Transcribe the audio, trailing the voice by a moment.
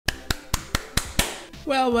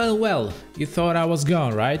Well, you thought I was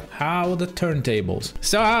gone, right? How the turntables.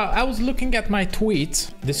 So I was looking at my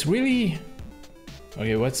tweets. This really...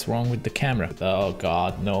 Okay, what's wrong with the camera? Oh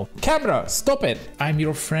god, no. Camera, stop it! I'm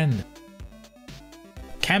your friend.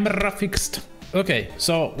 Camera fixed. Okay,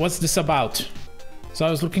 so what's this about? So I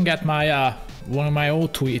was looking at my one of my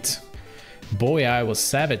old tweets. Boy, I was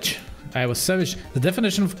savage. I was savage. The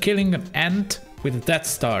definition of killing an ant with a Death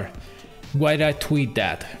Star. Why did I tweet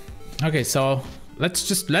that? Okay, so let's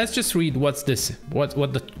just read what's this. What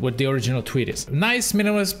the original tweet is. Nice,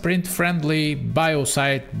 minimalist, print-friendly bio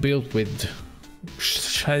site built with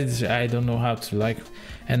I don't know how to like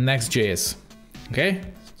and Next.js. Okay,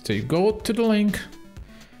 so you go to the link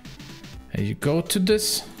and you go to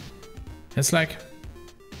this. It's like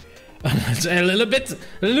it's a little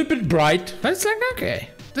bit bright, but it's like, okay,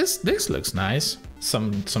 this looks nice.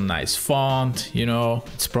 Some nice font, you know.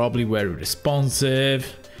 It's probably very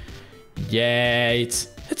responsive. Yeah, it's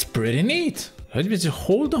pretty neat.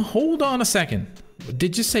 Hold on a second.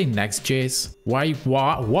 Did you say Next.js?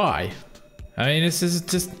 Why? I mean, this is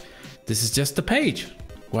just a page.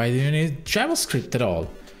 Why do you need JavaScript at all?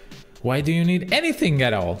 Why do you need anything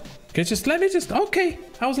at all? Okay, okay.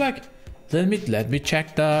 I was like, let me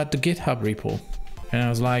check the GitHub repo, and I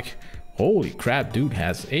was like, holy crap, dude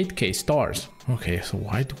has 8k stars. Okay, so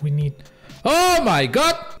why do we need? Oh my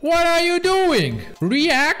god, what are you doing?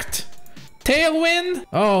 React? Tailwind?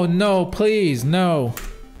 Oh no, please no.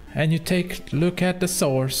 And you take a look at the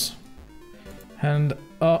source, and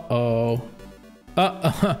uh-oh.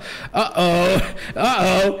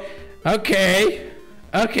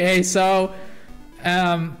 Okay, so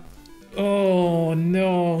oh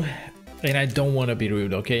no. And I don't want to be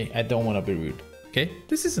rude, okay? I don't want to be rude, okay?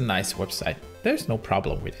 This is a nice website. There's no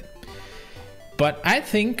problem with it. But I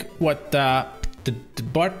think what the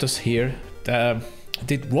Bartos here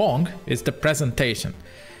did wrong is the presentation.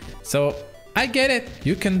 So I get it.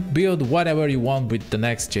 You can build whatever you want with the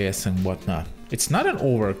Next.js and whatnot. It's not an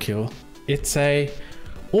overkill. It's a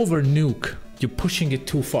over nuke. You're pushing it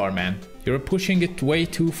too far, man. You're pushing it way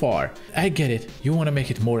too far. I get it. You want to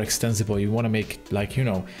make it more extensible. You want to make it like, you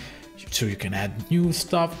know, so you can add new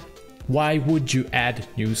stuff. Why would you add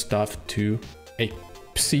new stuff to a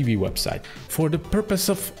CV website? For the purpose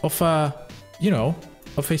of a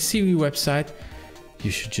CV website,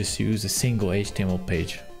 you should just use a single HTML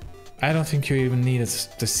page. I don't think you even need the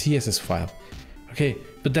CSS file. Okay,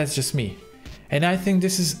 but that's just me. And I think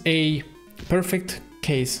this is a perfect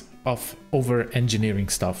case of over-engineering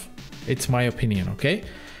stuff. It's my opinion, okay?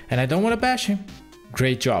 And I don't want to bash him.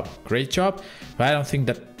 Great job, but I don't think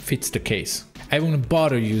that fits the case. I wouldn't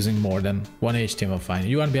bother using more than one HTML file.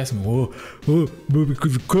 You won't be asking, but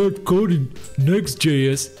because you can't code in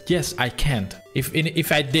Next.js. Yes, I can't.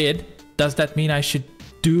 If I did, does that mean I should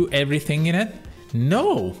do everything in it?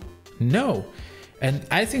 No. And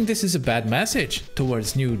I think this is a bad message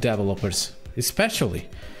towards new developers, especially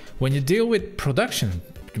when you deal with production,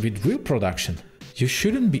 with real production. You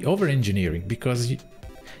shouldn't be over-engineering, because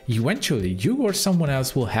eventually you or someone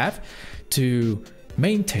else will have to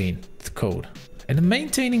maintain the code. And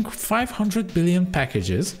maintaining 500 billion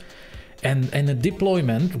packages and a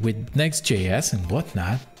deployment with Next.js and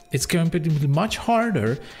whatnot, it's going to be much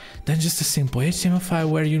harder than just a simple HTML file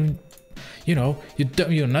where you're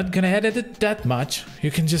not gonna edit it that much.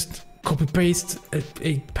 You can just copy paste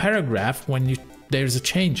a paragraph when there's a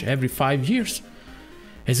change every 5 years.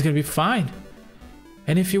 It's gonna be fine.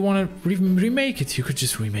 And if you want to remake it, you could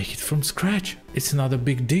just remake it from scratch. It's not a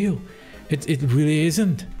big deal. It really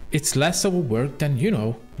isn't. It's less of a work than, you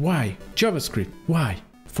know, why? JavaScript, why?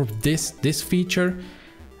 For this feature,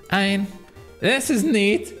 and this is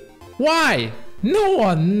neat. Why? No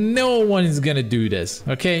one is gonna do this,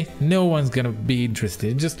 okay? No one's gonna be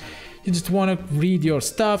interested. You just want to read your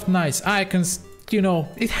stuff, nice icons, you know,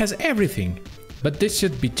 it has everything. But this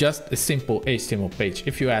should be just a simple HTML page,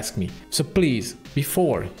 if you ask me. So please,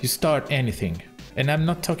 before you start anything, and I'm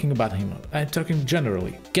not talking about him, I'm talking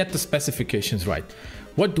generally, get the specifications right.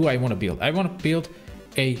 What do I want to build? I want to build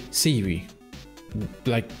a CV,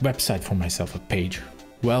 like website for myself, a page.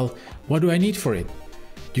 Well, what do I need for it?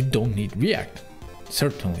 You don't need React,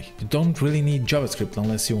 certainly. You don't really need JavaScript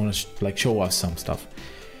unless you want to like show us some stuff.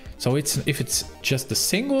 So if it's just a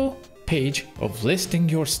single page of listing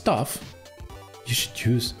your stuff, you should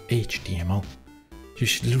use HTML.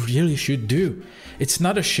 You really should do. It's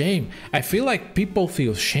not a shame. I feel like people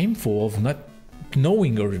feel shameful of not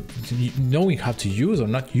knowing how to use or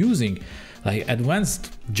not using like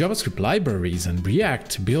advanced JavaScript libraries and React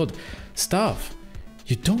to build stuff.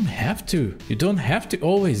 You don't have to. You don't have to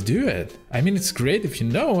always do it. I mean, it's great if you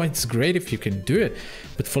know, it's great if you can do it.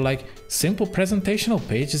 But for like simple presentational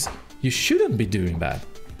pages, you shouldn't be doing that.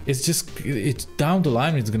 It's just, it's down the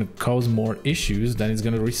line, it's gonna cause more issues than it's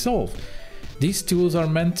gonna resolve. These tools are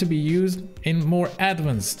meant to be used in more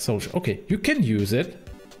advanced social. Okay, you can use it,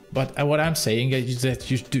 but what I'm saying is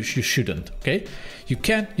that you shouldn't, okay? You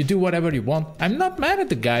can't, you do whatever you want. I'm not mad at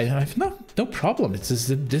the guy, I've no problem. This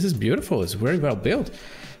is beautiful, it's very well built.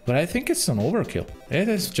 But I think it's an overkill. It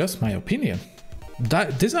is just my opinion.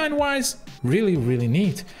 Design-wise, really, really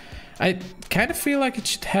neat. I kind of feel like it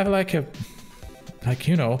should have like a, like,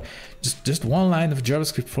 you know, just one line of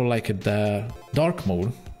JavaScript for like the dark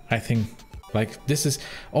mode. I think like this is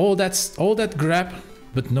all that grab,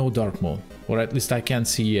 but no dark mode, or at least I can't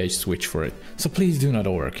see a switch for it. So please do not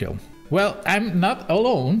overkill. Well, I'm not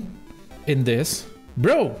alone in this.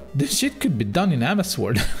 Bro, this shit could be done in MS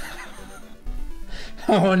Word.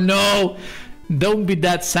 Oh no, don't be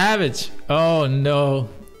that savage. Oh no,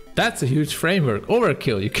 that's a huge framework.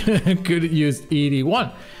 Overkill, you could use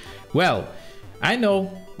ED1. Well, I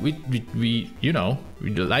know we you know, we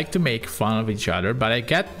like to make fun of each other, but I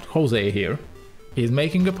get Jose here. He's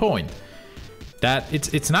making a point that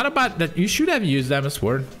it's not about that you should have used MS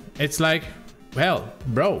Word. It's like, well,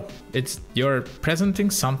 bro, you're presenting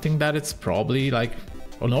something that it's probably like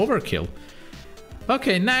an overkill.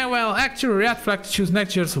 Okay, now, well, actually red flag to choose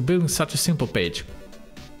Next.js for building such a simple page.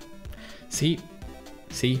 See,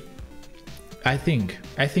 I think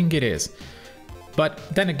it is. But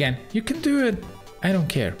then again, you can do it. I don't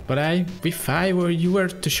care. But if you were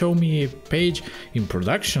to show me a page in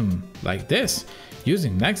production like this,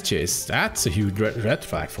 using Next.js, that's a huge red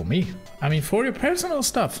flag for me. I mean, for your personal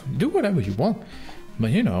stuff, do whatever you want.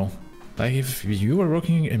 But you know, like if you were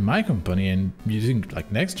working in my company and using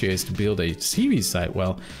like Next.js to build a CV site,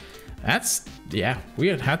 well, that's, yeah, we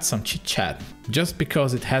had some chit chat just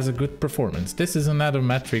because it has a good performance. This is another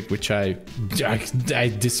metric which I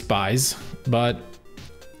despise, but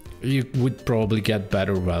you would probably get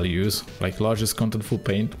better values, like largest contentful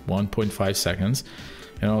paint, 1.5 seconds.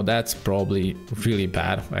 You know, that's probably really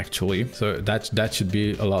bad actually. So that should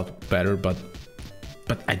be a lot better, but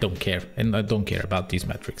I don't care, and I don't care about these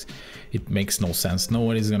metrics. It makes no sense. No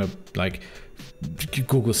one is gonna like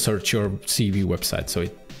Google search your CV website, so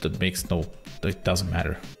it doesn't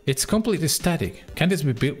matter. It's completely static. Can this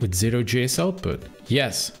be built with zero JS output?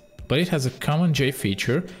 Yes, but it has a common J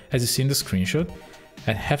feature, as you see in the screenshot,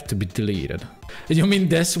 and have to be deleted. You mean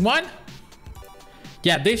this one?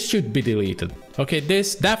 Yeah, this should be deleted. Okay,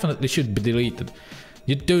 this definitely should be deleted.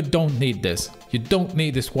 You don't need this. You don't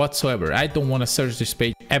need this whatsoever. I don't want to search this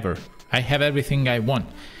page ever. I have everything I want.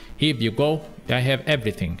 Here you go. I have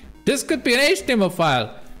everything. This could be an HTML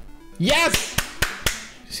file. Yes!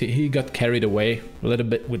 See, he got carried away a little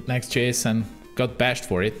bit with Next.js and got bashed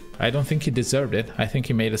for it. I don't think he deserved it. I think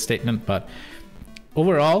he made a statement, but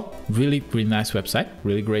overall, really, really nice website.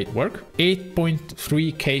 Really great work.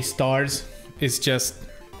 8.3k stars is just,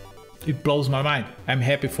 it blows my mind. I'm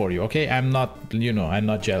happy for you, okay? I'm not, you know, I'm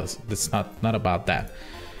not jealous. It's not about that.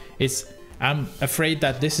 I'm afraid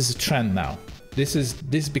that this is a trend now.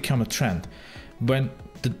 This become a trend.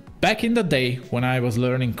 Back in the day when I was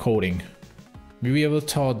learning coding, we were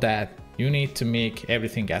taught that you need to make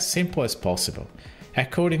everything as simple as possible,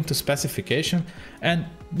 according to specification, and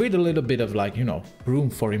with a little bit of like, you know,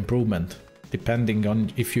 room for improvement, depending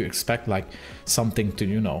on if you expect like something to,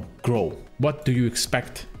 you know, grow. What do you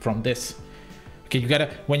expect from this? Okay, you gotta,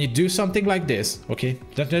 when you do something like this, okay,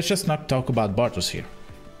 let's just not talk about Bartos here.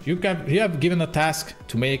 You have given a task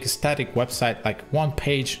to make a static website, like one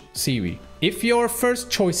page CV. If your first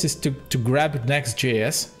choice is to grab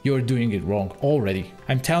Next.js, you're doing it wrong already.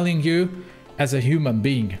 I'm telling you, as a human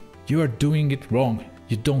being, you are doing it wrong.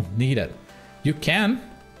 You don't need it. You can,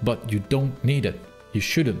 but you don't need it. You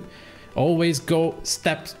shouldn't. Always go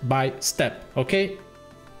step by step, okay?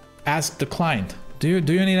 Ask the client, do you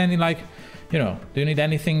need any, like, you know, do you need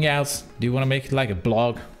anything else? Do you want to make it like a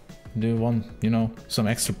blog? Do you want, you know, some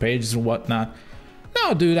extra pages or whatnot?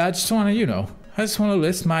 No, dude, I just want to, you know, I just want to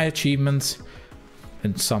list my achievements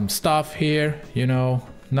and some stuff here, you know,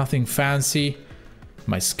 nothing fancy,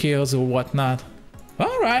 my skills or whatnot.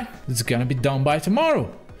 All right, it's gonna be done by tomorrow.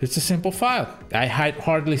 It's a simple file. I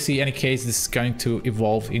hardly see any case this is going to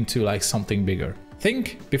evolve into like something bigger.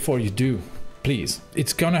 Think before you do, please.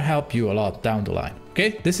 It's gonna help you a lot down the line.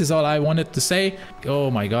 Okay, this is all I wanted to say. Oh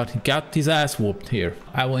my god, he got his ass whooped here.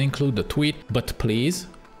 I will include the tweet, but please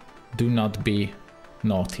do not be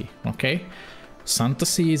naughty, okay? Santa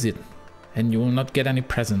sees it and you will not get any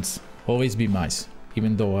presents. Always be nice,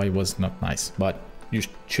 even though I was not nice, but you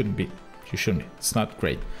shouldn't be. You shouldn't. It's not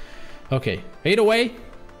great. Okay. Either way,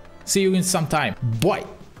 see you in some time. Bye.